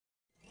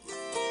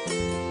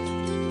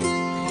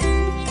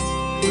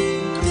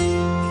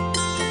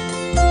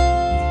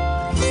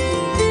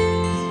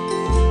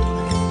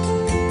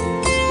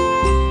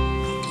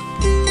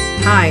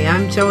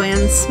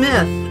Joanne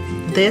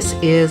Smith. This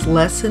is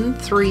lesson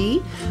 3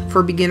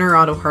 for beginner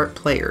Autoharp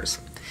players.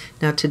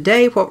 Now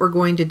today what we're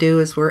going to do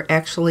is we're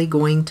actually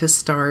going to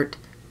start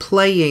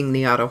playing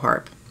the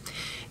Autoharp.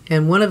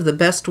 And one of the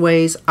best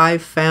ways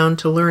I've found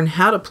to learn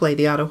how to play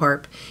the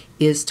Autoharp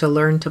is to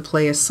learn to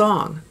play a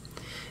song.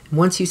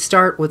 Once you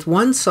start with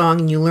one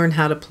song and you learn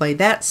how to play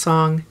that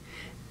song,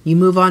 you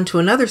move on to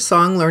another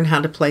song, learn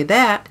how to play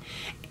that,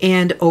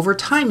 and over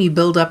time you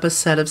build up a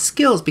set of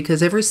skills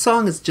because every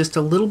song is just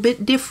a little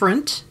bit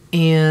different,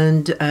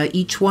 and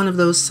each one of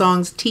those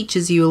songs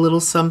teaches you a little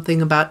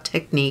something about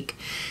technique.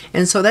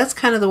 And so that's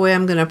kind of the way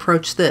I'm going to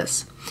approach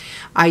this.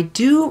 I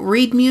do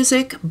read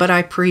music, but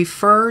I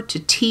prefer to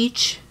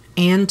teach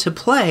and to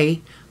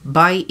play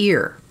by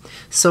ear.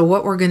 So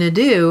what we're going to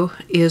do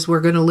is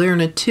we're going to learn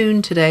a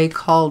tune today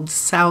called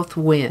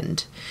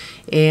Southwind.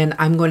 And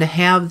I'm going to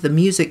have the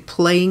music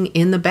playing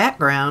in the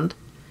background,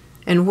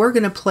 and we're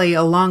going to play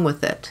along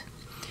with it.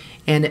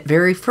 And at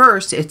very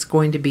first, it's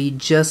going to be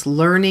just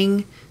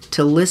learning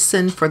to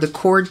listen for the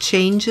chord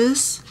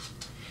changes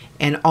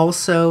and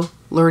also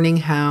learning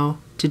how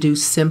to do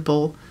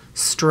simple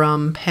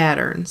strum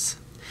patterns.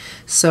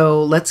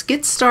 So let's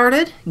get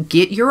started.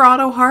 Get your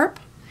Autoharp,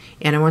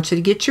 and I want you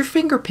to get your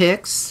finger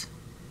picks.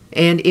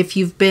 And if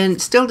you've been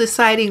still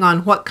deciding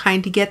on what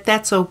kind to get,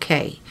 that's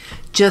okay.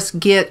 Just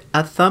get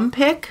a thumb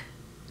pick,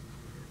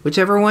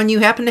 whichever one you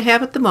happen to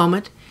have at the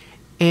moment,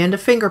 and a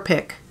finger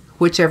pick,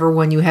 whichever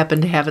one you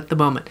happen to have at the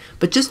moment.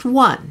 But just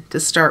one to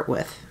start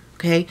with,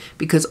 okay?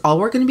 Because all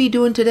we're going to be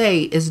doing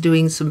today is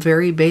doing some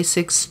very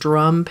basic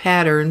strum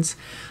patterns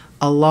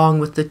along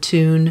with the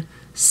tune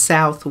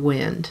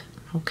Southwind,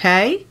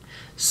 okay?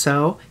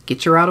 So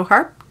get your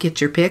Autoharp,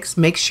 get your picks,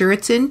 make sure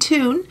it's in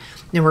tune,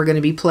 and we're going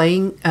to be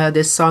playing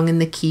this song in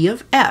the key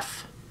of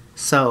F.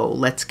 So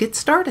let's get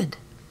started.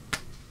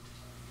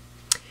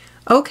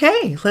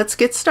 Okay, let's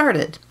get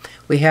started.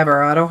 We have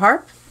our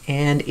Autoharp,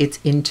 and it's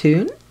in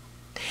tune,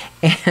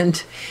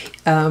 and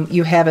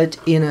you have it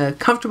in a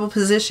comfortable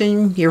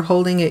position. You're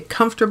holding it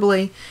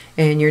comfortably,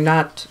 and you're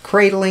not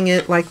cradling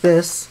it like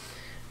this.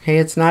 Okay,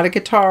 it's not a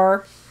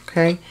guitar.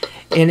 Okay,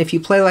 and if you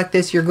play like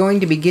this, you're going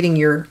to be getting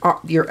your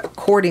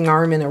chording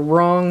arm in a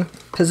wrong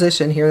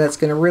position here. That's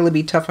going to really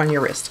be tough on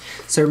your wrist.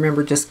 So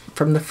remember, just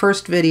from the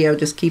first video,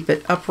 just keep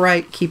it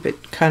upright, keep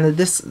it kind of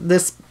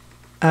this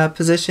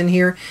position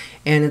here,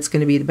 and it's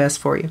going to be the best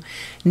for you.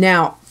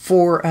 Now,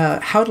 for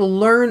how to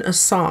learn a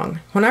song.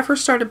 When I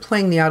first started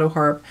playing the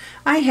Autoharp,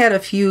 I had a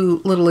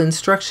few little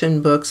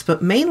instruction books,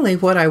 but mainly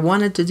what I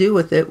wanted to do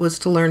with it was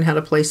to learn how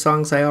to play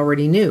songs I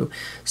already knew.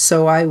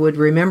 So I would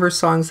remember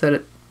songs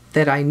that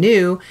I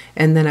knew,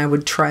 and then I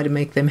would try to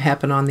make them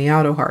happen on the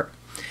Autoharp.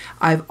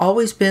 I've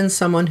always been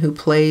someone who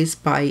plays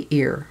by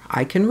ear.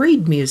 I can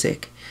read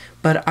music,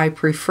 but I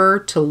prefer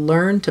to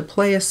learn to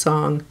play a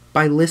song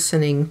by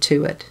listening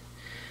to it.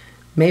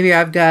 Maybe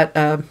I've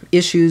got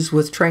issues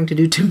with trying to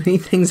do too many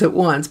things at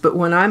once, but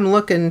when I'm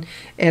looking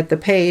at the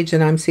page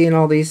and I'm seeing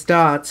all these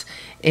dots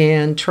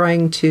and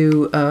trying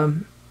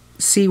to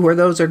see where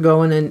those are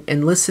going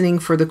and listening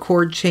for the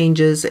chord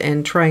changes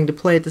and trying to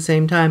play at the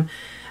same time,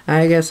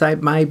 I guess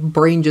my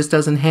brain just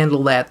doesn't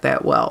handle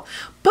that well.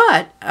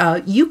 But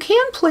you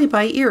can play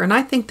by ear, and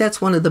I think that's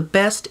one of the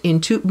best,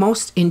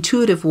 most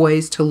intuitive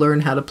ways to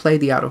learn how to play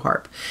the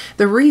Autoharp.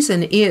 The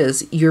reason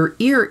is your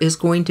ear is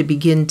going to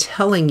begin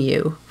telling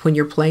you when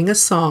you're playing a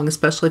song,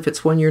 especially if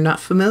it's one you're not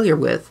familiar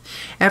with.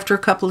 After a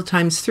couple of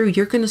times through,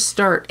 you're going to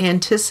start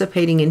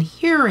anticipating and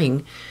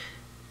hearing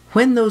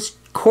when those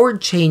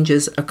chord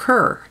changes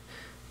occur.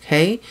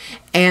 Okay,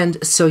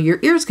 and so your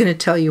ear's going to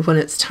tell you when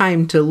it's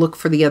time to look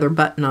for the other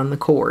button on the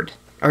chord,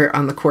 or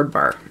on the chord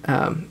bar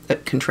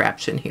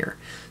contraption here.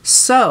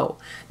 So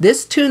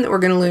this tune that we're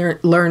going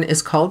to learn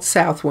is called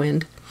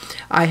Southwind.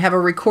 I have a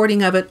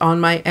recording of it on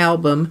my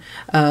album,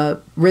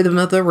 Rhythm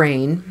of the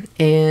Rain,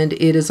 and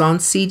it is on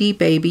CD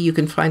Baby. You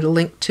can find a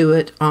link to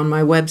it on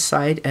my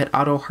website at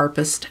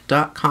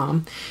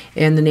autoharpist.com,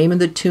 and the name of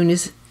the tune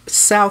is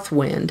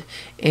Southwind,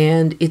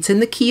 and it's in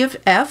the key of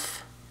F.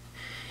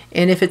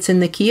 And if it's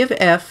in the key of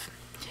F,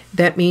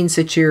 that means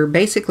that you're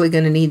basically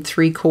going to need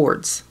 3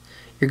 chords.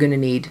 You're going to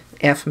need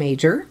F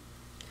major,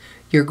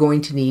 you're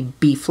going to need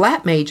B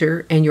flat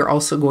major, and you're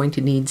also going to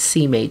need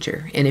C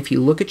major. And if you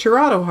look at your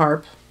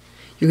Autoharp,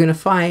 you're going to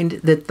find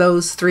that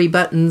those 3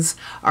 buttons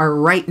are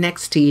right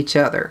next to each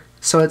other.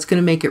 So it's going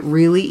to make it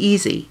really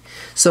easy.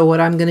 So what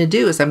I'm going to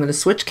do is I'm going to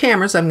switch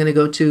cameras. I'm going to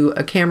go to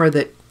a camera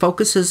that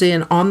focuses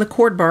in on the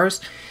chord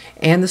bars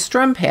and the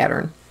strum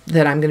pattern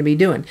that I'm going to be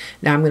doing.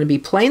 Now I'm going to be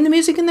playing the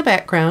music in the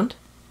background.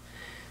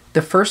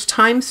 The first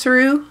time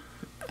through,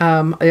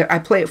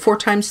 I play it 4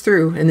 times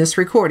through in this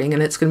recording,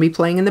 and it's going to be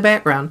playing in the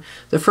background.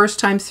 The first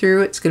time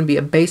through, it's going to be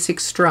a basic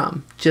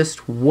strum.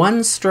 Just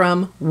 1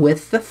 strum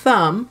with the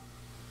thumb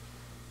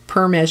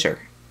per measure.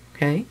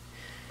 Okay.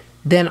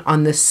 Then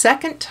on the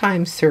second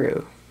time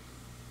through,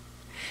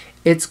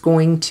 it's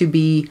going to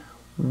be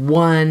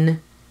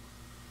 1,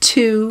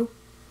 2,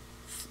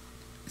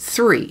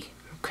 3.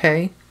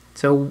 Okay.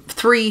 So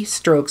 3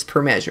 strokes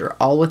per measure,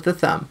 all with the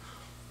thumb.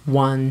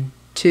 1,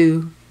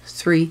 2,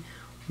 3,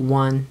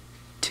 1,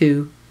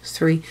 2,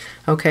 3.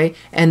 Okay,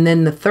 and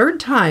then the third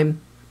time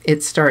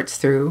it starts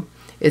through,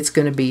 it's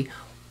going to be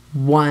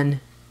 1,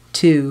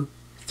 2,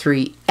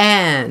 3,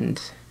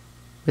 and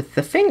with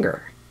the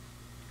finger.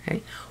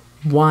 Okay,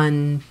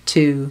 1,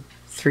 2,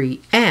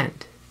 3,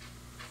 and.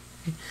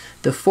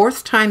 The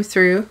fourth time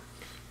through,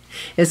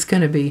 it's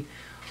going to be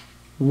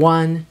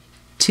 1,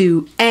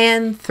 2,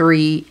 and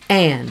 3,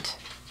 and.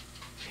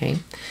 Okay,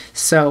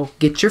 so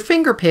get your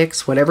finger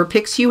picks, whatever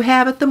picks you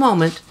have at the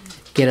moment.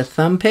 Get a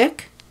thumb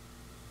pick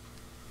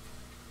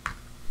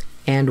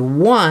and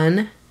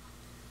one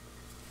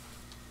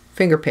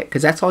finger pick,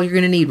 because that's all you're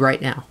going to need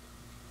right now.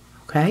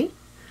 Okay,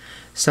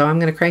 so I'm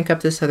going to crank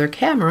up this other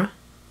camera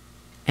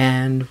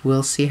and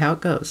we'll see how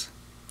it goes.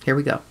 Here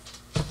we go.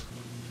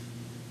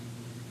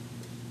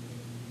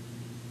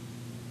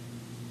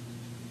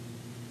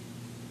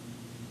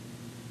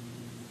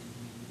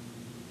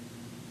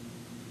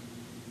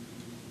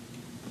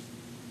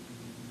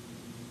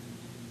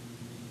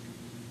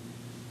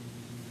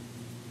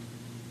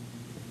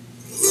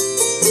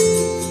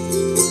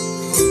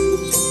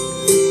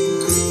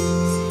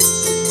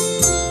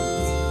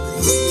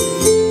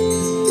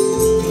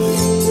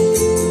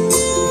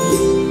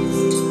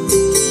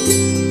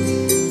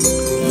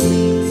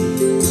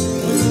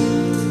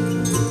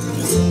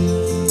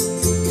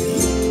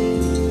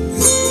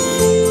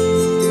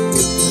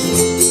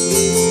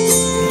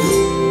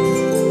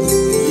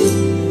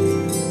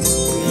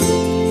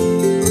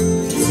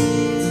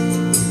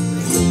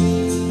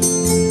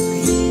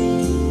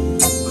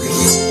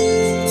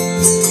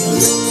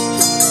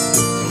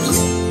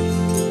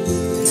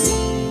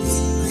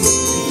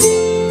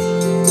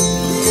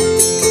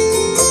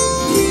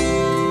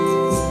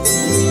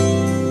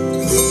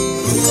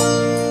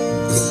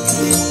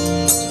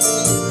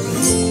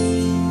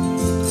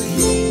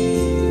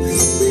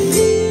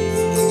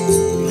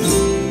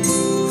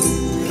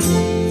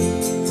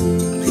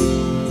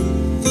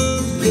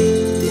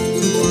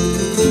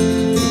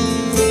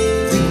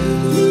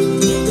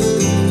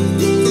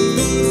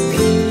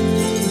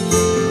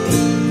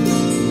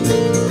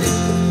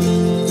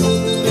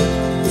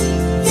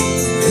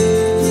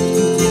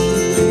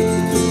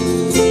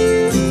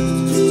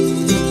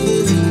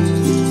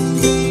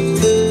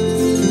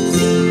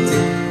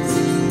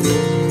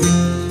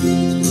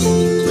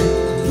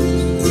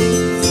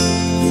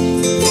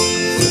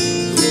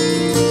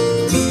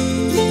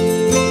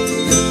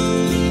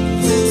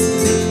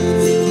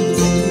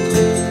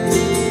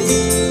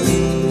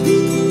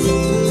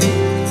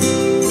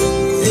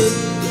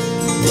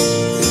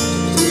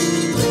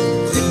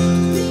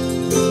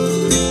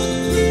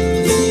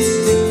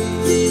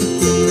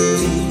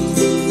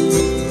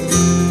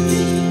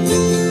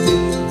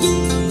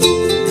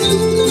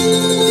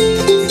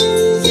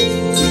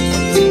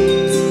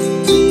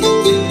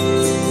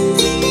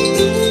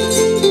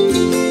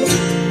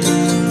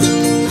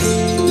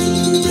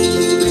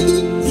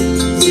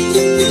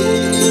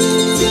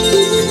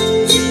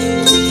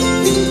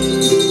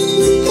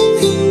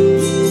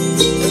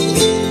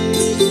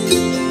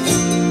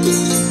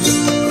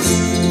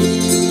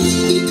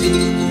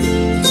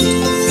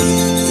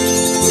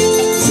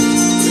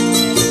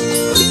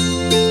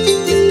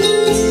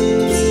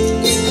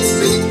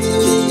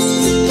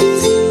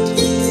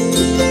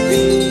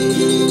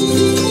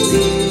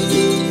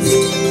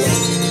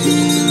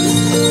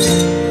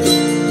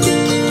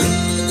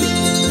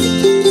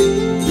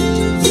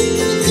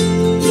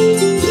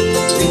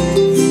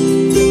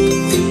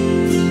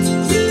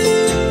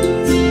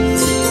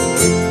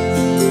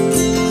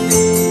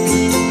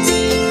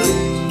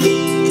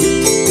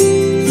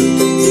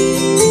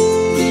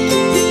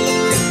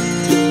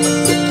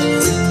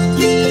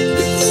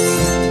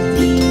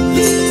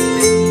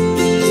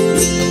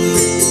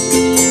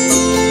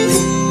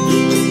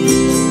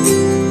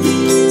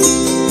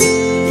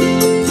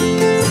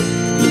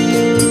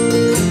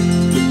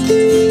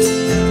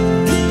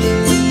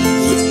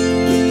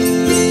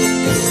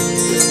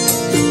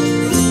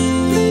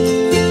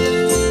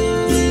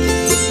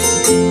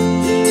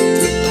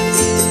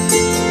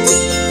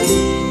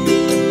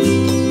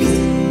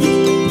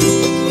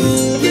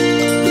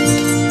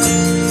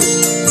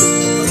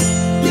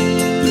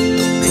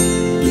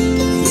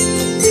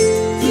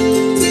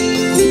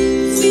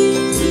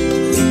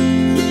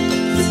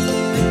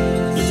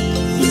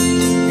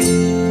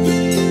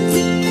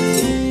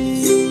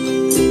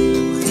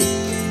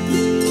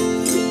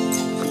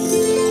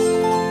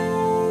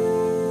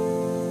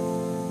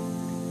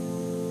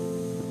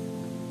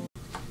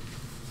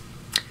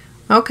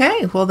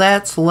 Okay, well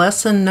that's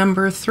lesson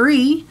number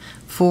 3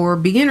 for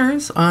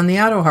beginners on the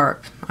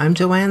Autoharp. I'm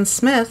Joanne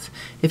Smith.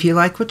 If you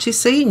like what you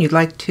see and you'd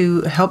like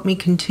to help me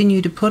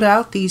continue to put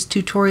out these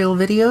tutorial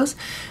videos,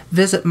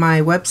 visit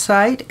my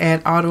website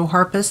at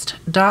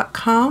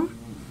autoharpist.com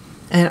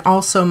and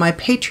also my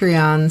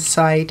Patreon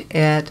site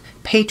at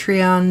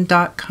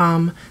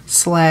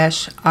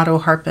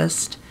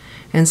patreon.com/autoharpist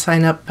and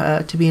sign up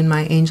to be in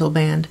my angel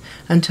band.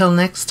 Until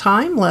next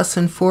time,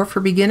 lesson 4 for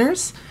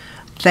beginners.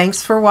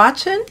 Thanks for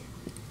watching.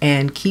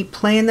 And keep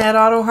playing that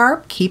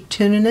Autoharp, keep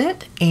tuning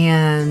it,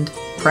 and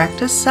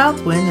practice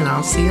Southwind, and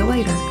I'll see you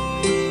later.